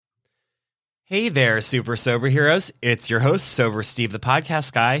Hey there, super sober heroes. It's your host, Sober Steve, the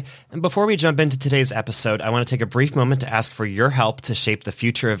podcast guy. And before we jump into today's episode, I want to take a brief moment to ask for your help to shape the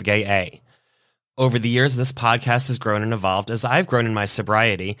future of Gay A. Over the years, this podcast has grown and evolved as I've grown in my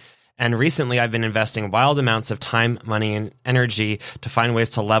sobriety. And recently, I've been investing wild amounts of time, money, and energy to find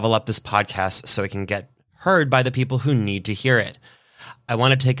ways to level up this podcast so it can get heard by the people who need to hear it. I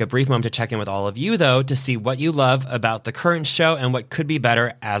want to take a brief moment to check in with all of you, though, to see what you love about the current show and what could be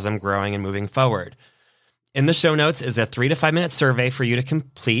better as I'm growing and moving forward. In the show notes is a 3 to 5 minute survey for you to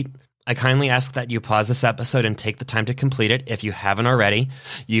complete. I kindly ask that you pause this episode and take the time to complete it if you haven't already.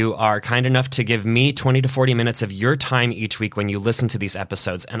 You are kind enough to give me 20 to 40 minutes of your time each week when you listen to these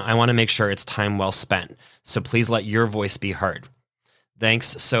episodes, and I want to make sure it's time well spent. So please let your voice be heard.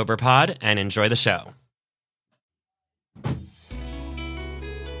 Thanks, SoberPod, and enjoy the show.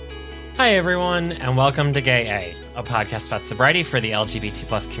 Hi, everyone, and welcome to Gay A podcast about sobriety for the LGBT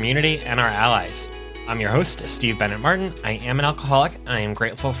plus community and our allies. I'm your host, Steve Bennett Martin. I am an alcoholic. I am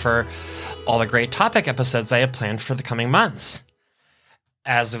grateful for all the great topic episodes I have planned for the coming months.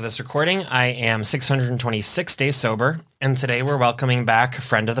 As of this recording, I am 626 days sober, and today we're welcoming back a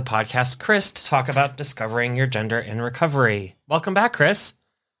friend of the podcast, Chris, to talk about discovering your gender in recovery. Welcome back, Chris.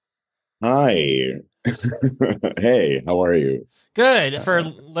 Hi. Hey, how are you? Good. For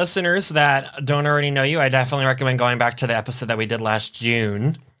listeners that don't already know you, I definitely recommend going back to the episode that we did last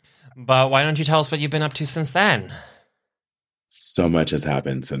June. But why don't you tell us what you've been up to since then? So much has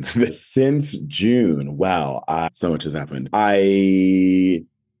happened since June. Wow. So much has happened. I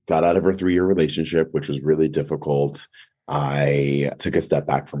got out of a 3-year relationship, which was really difficult. I took a step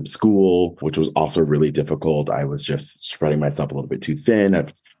back from school, which was also really difficult. I was just spreading myself a little bit too thin. I'm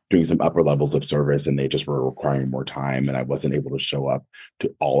doing some upper levels of service, and they just were requiring more time, and I wasn't able to show up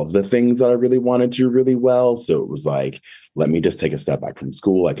to all of the things that I really wanted to really well. So it was like, let me just take a step back from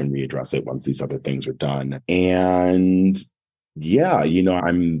school. I can readdress it once these other things are done. And yeah,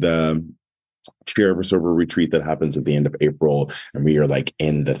 I'm the chair of a sober retreat that happens at the end of April, and we are like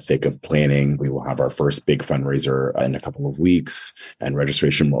in the thick of planning. We will have our first big fundraiser in a couple of weeks, and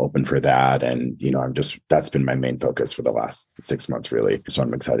registration will open for that. And that's been my main focus for the last 6 months, really. So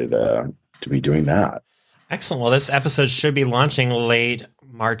I'm excited to be doing that. Excellent. Well, this episode should be launching late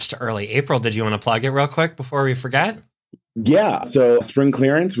March to early April. Did you want to plug it real quick before we forget? Yeah. So Spring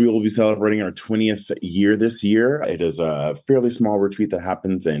Clearance, we will be celebrating our 20th year this year. It is a fairly small retreat that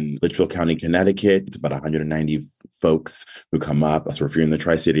happens in Litchfield County, Connecticut. It's about 190 folks who come up. So if you're in the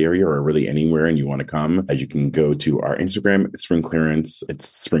Tri-State area or really anywhere and you want to come, you can go to our Instagram, it's Spring Clearance. It's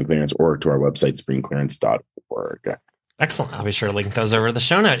Spring Clearance, or to our website, springclearance.org. Excellent. I'll be sure to link those over the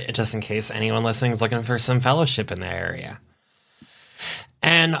show note just in case anyone listening is looking for some fellowship in the area.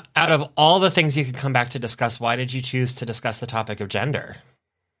 And out of all the things you could come back to discuss, why did you choose to discuss the topic of gender?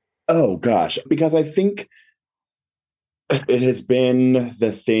 Oh, gosh, because I think it has been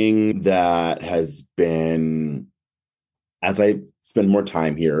the thing that has been, as I spend more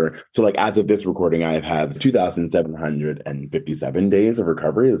time here. So like as of this recording, I have 2,757 days of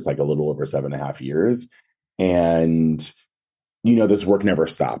recovery. It's like a little over 7.5 years. And this work never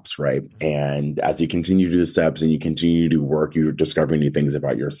stops, right? And as you continue to do the steps and you continue to do work, you're discovering new things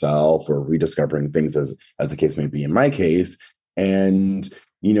about yourself, or rediscovering things as the case may be in my case. And,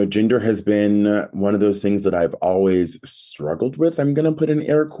 gender has been one of those things that I've always struggled with. I'm going to put in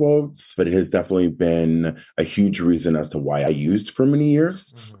air quotes, but it has definitely been a huge reason as to why I used for many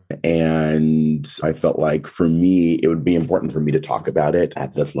years. Mm-hmm. And I felt like for me, it would be important for me to talk about it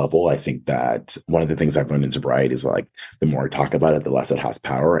at this level. I think that one of the things I've learned in sobriety is like, the more I talk about it, the less it has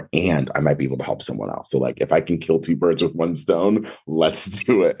power, and I might be able to help someone else. So like, if I can kill 2 birds with 1 stone, let's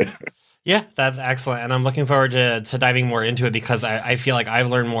do it. Yeah, that's excellent. And I'm looking forward to diving more into it, because I feel like I've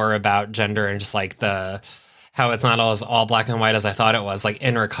learned more about gender and just like how it's not all black and white as I thought it was, like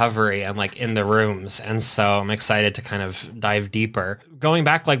in recovery and like in the rooms. And so I'm excited to kind of dive deeper. Going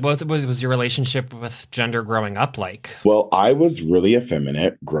back, like what was your relationship with gender growing up like? Well, I was really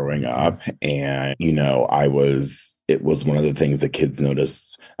effeminate growing up, and, it was one of the things that kids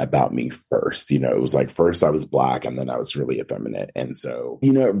noticed about me first. It was like, first I was black, and then I was really effeminate. And so,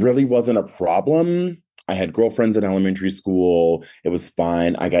 it really wasn't a problem. I had girlfriends in elementary school. It was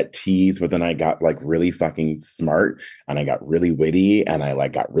fine. I got teased, but then I got like really fucking smart, and I got really witty, and I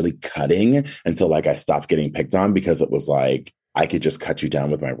like got really cutting. And so like I stopped getting picked on, because it was like, I could just cut you down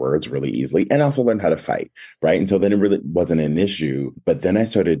with my words really easily, and also learn how to fight, right? And so then it really wasn't an issue. But then I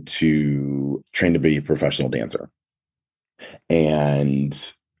started to train to be a professional dancer. And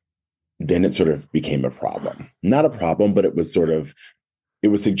then it sort of became a problem. Not a problem, but it was sort of it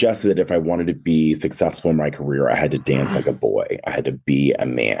was suggested that if I wanted to be successful in my career, I had to dance like a boy. I had to be a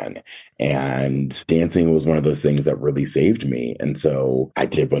man. And dancing was one of those things that really saved me. And so I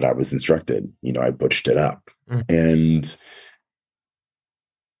did what I was instructed. I butched it up. And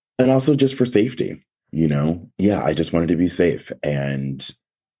also just for safety, yeah, I just wanted to be safe. And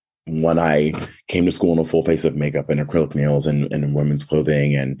when I came to school in a full face of makeup and acrylic nails and women's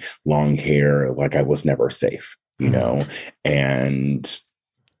clothing and long hair, like I was never safe, and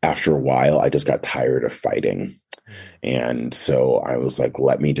after a while, I just got tired of fighting. And so I was like,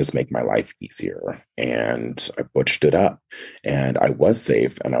 let me just make my life easier. And I butched it up and I was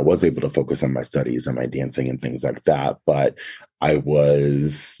safe and I was able to focus on my studies and my dancing and things like that. But I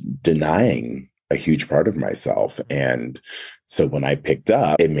was denying a huge part of myself. And so when I picked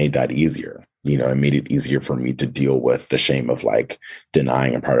up, it made that easier. It made it easier for me to deal with the shame of like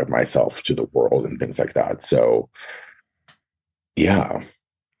denying a part of myself to the world and things like that. So, yeah.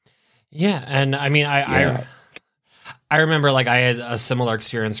 Yeah. And I mean, I remember like I had a similar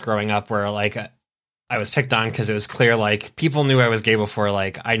experience growing up where like I was picked on because it was clear like people knew I was gay before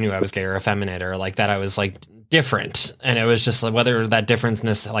like I knew I was gay or effeminate or like that I was like different. And it was just like whether that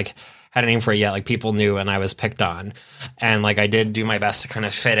differenceness like had a name for it yet, like people knew and I was picked on. And like I did do my best to kind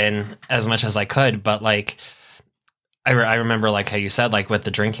of fit in as much as I could. But like I remember like how you said like with the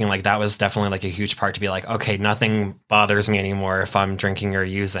drinking, like that was definitely like a huge part to be like, okay, nothing bothers me anymore if I'm drinking or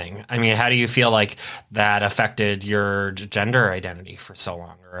using. I mean, how do you feel like that affected your gender identity for so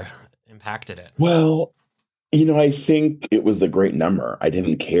long or impacted it? Well, I think it was a great number. I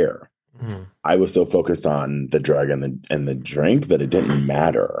didn't care. I was so focused on the drug and the drink that it didn't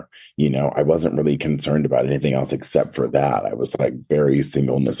matter. I wasn't really concerned about anything else except for that. I was like very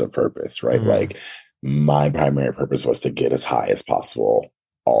singleness of purpose, right? Like my primary purpose was to get as high as possible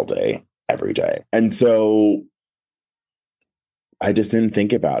all day, every day. And so I just didn't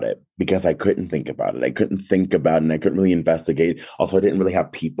think about it because I couldn't think about it. I couldn't think about it and I couldn't really investigate. Also, I didn't really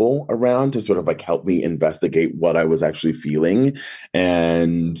have people around to sort of like help me investigate what I was actually feeling.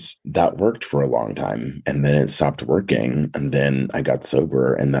 And that worked for a long time. And then it stopped working. And then I got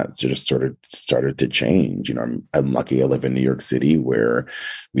sober and that just sort of started to change. I'm lucky I live in New York City where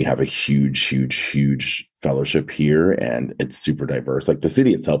we have a huge fellowship here and it's super diverse. Like the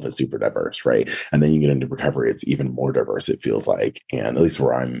city itself is super diverse, right? And then you get into recovery, it's even more diverse, it feels like. And at least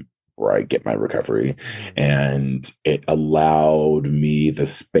where I get my recovery. And it allowed me the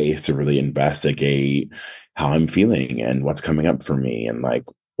space to really investigate how I'm feeling and what's coming up for me and like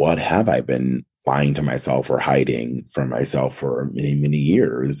what have I been lying to myself or hiding from myself for many, many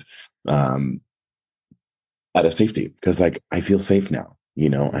years out of safety. Because like I feel safe now.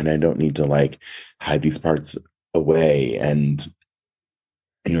 And I don't need to like hide these parts away. And,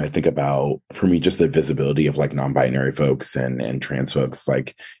 I think about, for me, just the visibility of like non-binary folks and trans folks,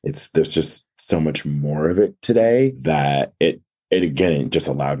 like there's just so much more of it today that it just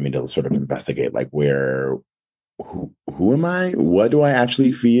allowed me to sort of investigate like who am I? What do I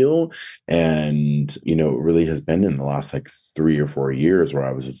actually feel? And, it really has been in the last like 3 or 4 years where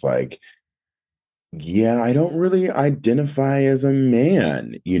I was just like, yeah, I don't really identify as a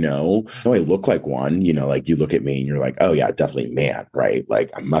man, No, I look like one, like you look at me and you're like, oh yeah, definitely man, right? Like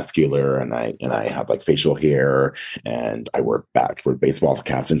I'm muscular and I have like facial hair and I wear baseball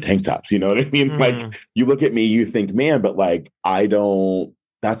caps and tank tops, you know what I mean? Like you look at me, you think man, but like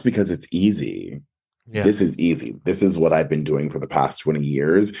that's because it's easy. Yeah. This is easy. This is what I've been doing for the past 20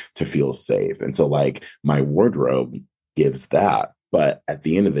 years to feel safe. And so like my wardrobe gives that. But at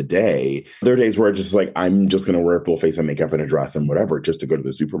the end of the day, there are days where it's just like, I'm just going to wear a full face of makeup and a dress and whatever, just to go to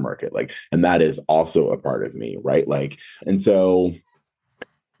the supermarket. Like, and that is also a part of me. Right. Like, and so,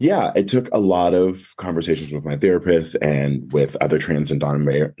 yeah, it took a lot of conversations with my therapist and with other trans and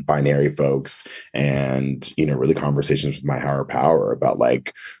non-binary folks and, really conversations with my higher power about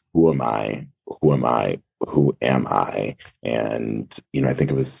like, who am I? Who am I? Who am I? And, I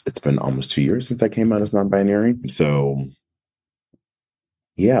think it's been almost 2 years since I came out as non-binary. So,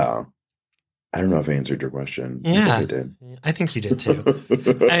 yeah. I don't know if I answered your question. Yeah, I did. I think you did too.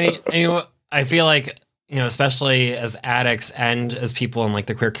 I feel like, especially as addicts and as people in like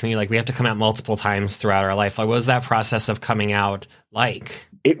the queer community, like we have to come out multiple times throughout our life. Like, what was that process of coming out like?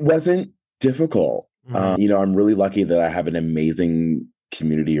 It wasn't difficult. I'm really lucky that I have an amazing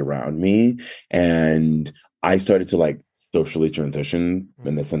community around me. And I started to like socially transition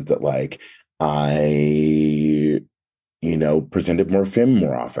in the sense that like I presented more femme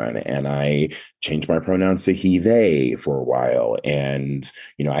more often. And I changed my pronouns to he, they for a while. And,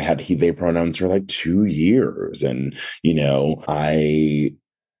 I had he, they pronouns for like 2 years. And, I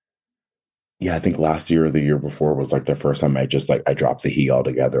yeah, I think last year or the year before was like the first time I just like I dropped the he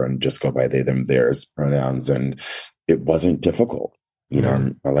altogether and just go by they, them, theirs pronouns. And it wasn't difficult. You know,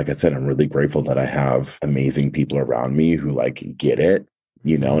 Mm-hmm. like I said, I'm really grateful that I have amazing people around me who like get it,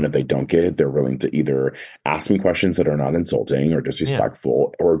 you know, and if they don't get it, they're willing to either ask me questions that are not insulting or Yeah.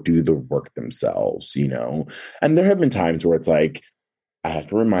 disrespectful or do the work themselves, you know. And there have been times where it's like, I have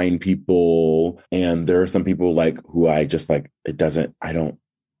to remind people, and there are some people like who I just like, it doesn't, I don't,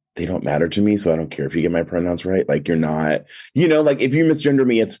 they don't matter to me. So I don't care if you get my pronouns right. Like you're not, you know, like if you misgender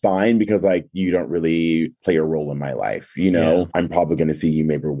me, it's fine because like you don't really play a role in my life. You Yeah. know, I'm probably going to see you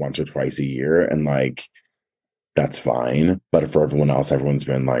maybe once or twice a year and like that's fine. But for everyone else, everyone's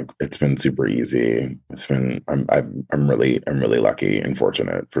been like, it's been super easy. It's been, I'm really lucky and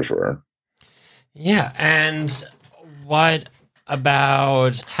fortunate for sure. Yeah. And what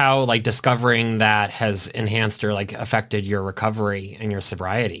about how like discovering that has enhanced or like affected your recovery and your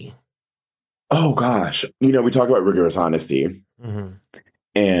sobriety? Oh gosh. You know, we talk about rigorous honesty. Mm-hmm.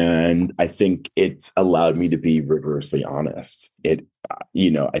 And I think it's allowed me to be rigorously honest. It,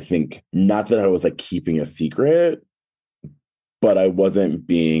 you know, I think not that I was like keeping a secret, but I wasn't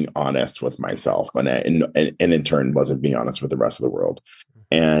being honest with myself, and in turn wasn't being honest with the rest of the world.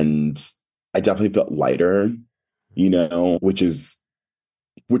 And I definitely felt lighter, you know, which was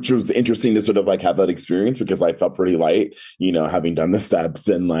interesting to sort of like have that experience because I felt pretty light, you know, having done the steps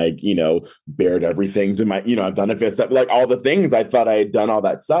and like, you know, bared everything to my, you know, I've done a fifth step, like all the things I thought I had done all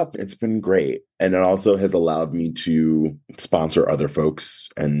that stuff. It's been great. And it also has allowed me to sponsor other folks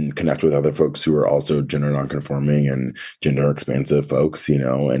and connect with other folks who are also gender nonconforming and gender expansive folks, you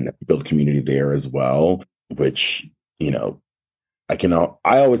know, and build community there as well, which, you know,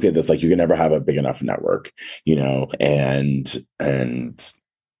 I always say this, like you can never have a big enough network, you know, and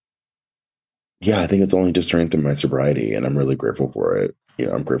yeah, I think it's only just strengthened my sobriety and I'm really grateful for it. You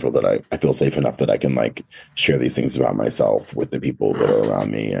know, I'm grateful that I feel safe enough that I can like share these things about myself with the people that are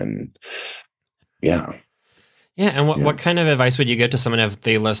around me. And yeah. Yeah. And Yeah. what kind of advice would you give to someone if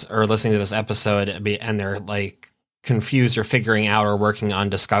they are listening to this episode and they're like confused or figuring out or working on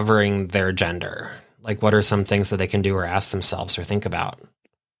discovering their gender? Like, what are some things that they can do or ask themselves or think about?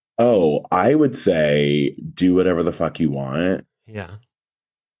 Oh, I would say do whatever the fuck you want. Yeah.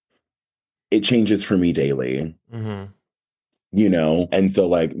 It changes for me daily. Mm-hmm. You know, and so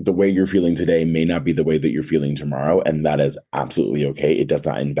like the way you're feeling today may not be the way that you're feeling tomorrow, and that is absolutely okay. It does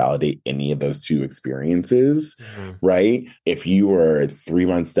not invalidate any of those two experiences. Mm-hmm. Right, if you were 3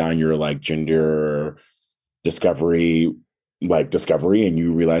 months down your like gender discovery discovery and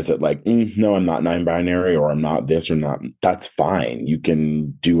you realize that like no, I'm not non-binary or I'm not this or not, that's fine. You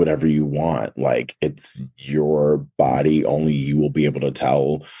can do whatever you want. Like it's your body, only you will be able to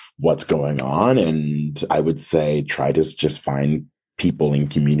tell what's going on. And I would say try to just find people in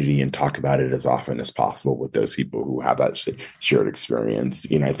community and talk about it as often as possible with those people who have that shared experience.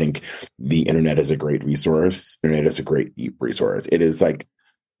 You know, I think the internet is a great resource. Internet is a great resource. It is like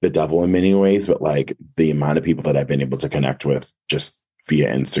the devil in many ways, but like the amount of people that I've been able to connect with just via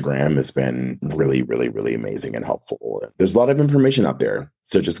Instagram has been really, really, really amazing and helpful. There's a lot of information out there.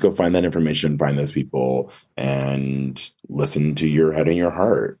 So just go find that information, find those people, and listen to your head and your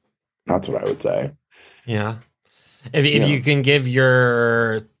heart. That's what I would say. Yeah. If you can give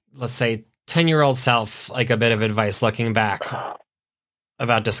your, let's say, 10-year-old self like a bit of advice looking back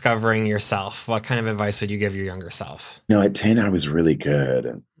about discovering yourself, what kind of advice would you give your younger self? No, at 10, I was really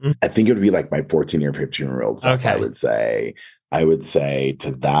good. Mm-hmm. I think it would be like my 14 or 15-year-old self. Okay. I would say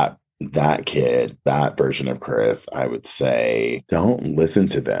to that kid, that version of Chris, I would say, don't listen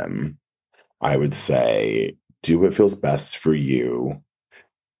to them. I would say, do what feels best for you.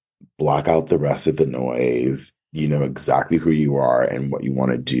 Block out the rest of the noise. You know exactly who you are and what you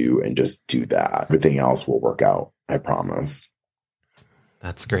want to do, and just do that. Everything else will work out. I promise.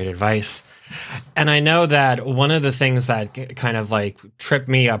 That's great advice. And I know that one of the things that kind of like tripped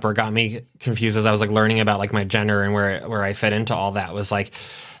me up or got me confused as I was like learning about like my gender and where I fit into all that was like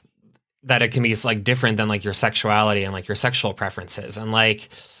that it can be like different than like your sexuality and like your sexual preferences. And like,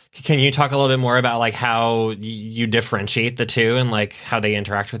 can you talk a little bit more about like how you differentiate the two and like how they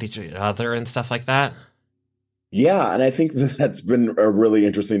interact with each other and stuff like that? Yeah, and I think that's been a really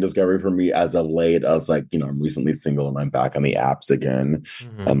interesting discovery for me as of late. I was like, you know, I'm recently single and I'm back on the apps again.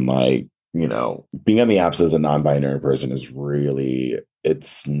 Mm-hmm. And like, you know, being on the apps as a non-binary person is really,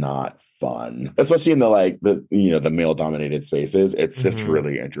 it's not fun, especially in the male dominated spaces. It's just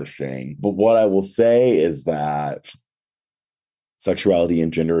really interesting. But what I will say is that sexuality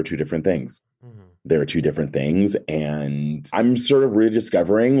and gender are two different things. Mm-hmm. they're two different things. And I'm sort of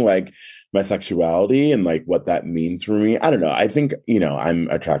rediscovering like my sexuality and like what that means for me. I don't know. I think, I'm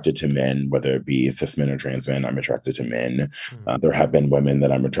attracted to men, whether it be cis men or trans men. I'm attracted to men. There have been women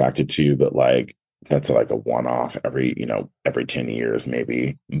that I'm attracted to, but like that's like a one-off every 10 years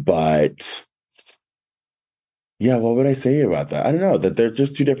maybe. But yeah, what would I say about that? I don't know, that they're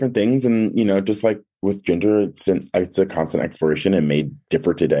just two different things. And, just like with gender, it's a constant exploration. It may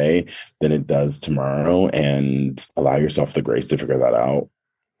differ today than it does tomorrow, and allow yourself the grace to figure that out.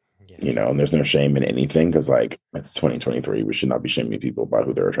 Yeah. And there's no shame in anything, because like it's 2023. We should not be shaming people by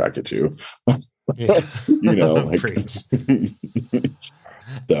who they're attracted to. Yeah.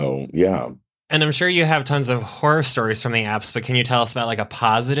 So, yeah. And I'm sure you have tons of horror stories from the apps, but can you tell us about like a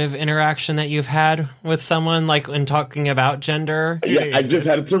positive interaction that you've had with someone, like when talking about gender? Yeah, I just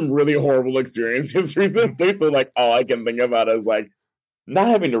had some really horrible experiences recently. So like all I can think about is like not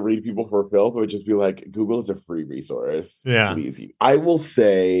having to read people for filth, but just be like, Google is a free resource. Yeah. Please use. I will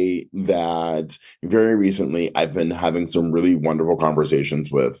say that very recently I've been having some really wonderful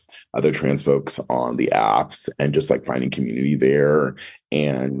conversations with other trans folks on the apps and just like finding community there.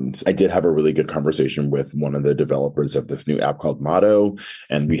 And I did have a really good conversation with one of the developers of this new app called Motto.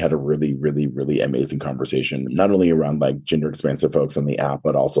 And we had a really, really, really amazing conversation, not only around like gender expansive folks on the app,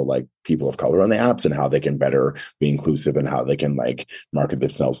 but also like people of color on the apps and how they can better be inclusive and how they can like market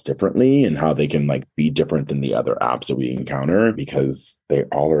themselves differently and how they can like be different than the other apps that we encounter, because they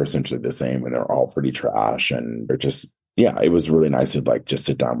all are essentially the same and they're all pretty trash. And they're just, yeah, it was really nice to like just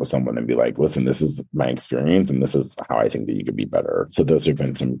sit down with someone and be like, listen, this is my experience and this is how I think that you could be better. So those have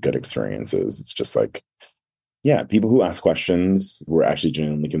been some good experiences. It's just like, yeah, people who ask questions, who are actually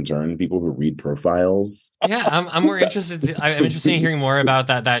genuinely concerned, people who read profiles. Yeah, I'm more interested. I'm interested in hearing more about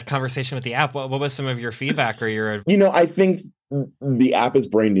that conversation with the app. What was some of your feedback or your? I think the app is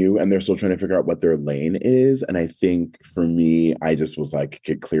brand new and they're still trying to figure out what their lane is. And I think for me, I just was like,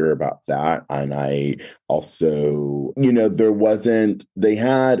 get clear about that. And I also, they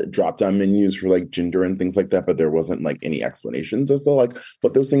had drop down menus for like gender and things like that, but there wasn't like any explanations as to like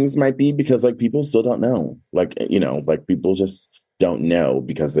what those things might be, because like people still don't know. Like, like people just don't know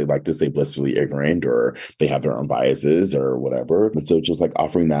because they like to stay blissfully ignorant or they have their own biases or whatever. And so just like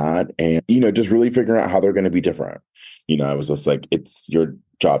offering that and, just really figuring out how they're going to be different. I was just like, it's your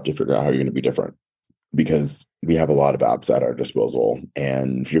job to figure out how you're going to be different, because we have a lot of apps at our disposal.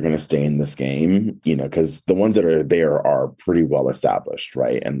 And if you're going to stay in this game, because the ones that are there are pretty well established,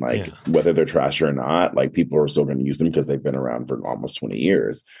 right? And like, whether they're trash or not, like people are still going to use them because they've been around for almost 20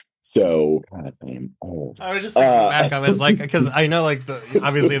 years. So, God, I am old. I was just thinking back. I was like, because I know like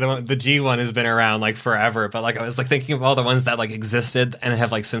obviously the G one has been around like forever, but like I was like thinking of all the ones that like existed and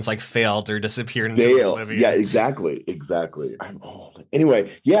have like since like failed or disappeared into oblivion. Yeah, exactly. I'm old.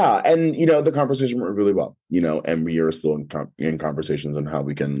 Anyway, yeah, and the conversation went really well. And we are still in conversations on how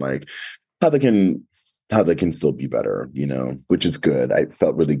we can like how they can still be better, which is good. I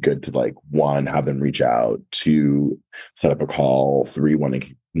felt really good to like, 1, have them reach out, 2, set up a call, 3, want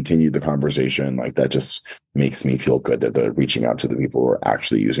to continue the conversation. Like that just makes me feel good that they're reaching out to the people who are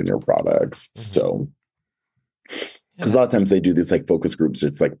actually using their products. Mm-hmm. So, because a lot of times they do these like focus groups.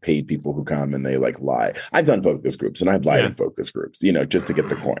 It's like paid people who come and they like lie. I've done focus groups and I've lied in focus groups, just to get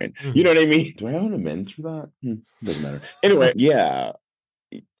the coin. You know what I mean? Do I own amends for that? Doesn't matter. Anyway, yeah,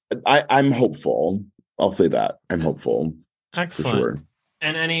 I'm hopeful. I'll say that. I'm hopeful. Excellent. For sure.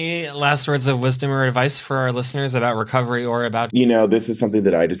 And any last words of wisdom or advice for our listeners about recovery or about... this is something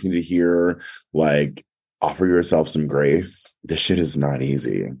that I just need to hear, like, offer yourself some grace. This shit is not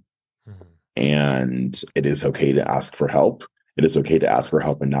easy. Mm-hmm. And it is okay to ask for help. It is okay to ask for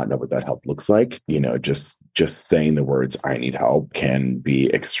help and not know what that help looks like. Just saying the words, I need help, can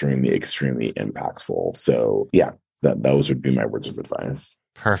be extremely, extremely impactful. So yeah, those would be my words of advice.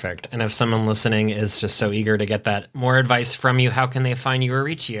 Perfect. And if someone listening is just so eager to get that more advice from you, how can they find you or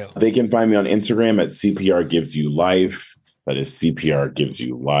reach you? They can find me on Instagram at CPR Gives You Life. That is CPR Gives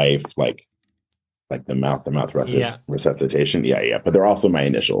You Life, like the mouth resuscitation. Yeah. But they're also my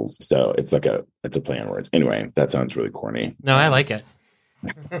initials. So it's a play on words. Anyway, that sounds really corny. No, I like it.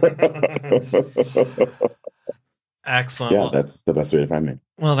 Excellent. Yeah, that's the best way to find me.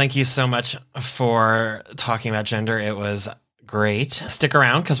 Well, thank you so much for talking about gender. It was great. Stick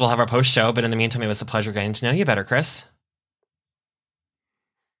around because we'll have our post show. But in the meantime, it was a pleasure getting to know you better, Chris.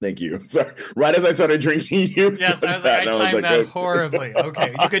 Thank you. Sorry. Right as I started drinking, yes, I was like, I timed that horribly.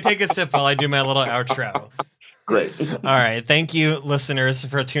 Okay, you could take a sip while I do my little outro. Great. All right. Thank you, listeners,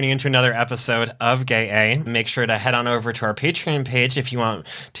 for tuning into another episode of Gay A. Make sure to head on over to our Patreon page if you want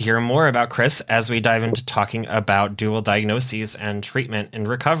to hear more about Chris as we dive into talking about dual diagnoses and treatment and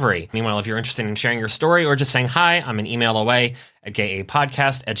recovery. Meanwhile, if you're interested in sharing your story or just saying hi, I'm an email away at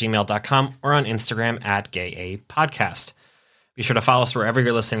gayapodcast@gmail.com or on Instagram at gayapodcast. Be sure to follow us wherever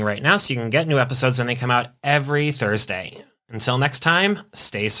you're listening right now so you can get new episodes when they come out every Thursday. Until next time,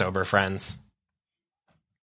 stay sober, friends.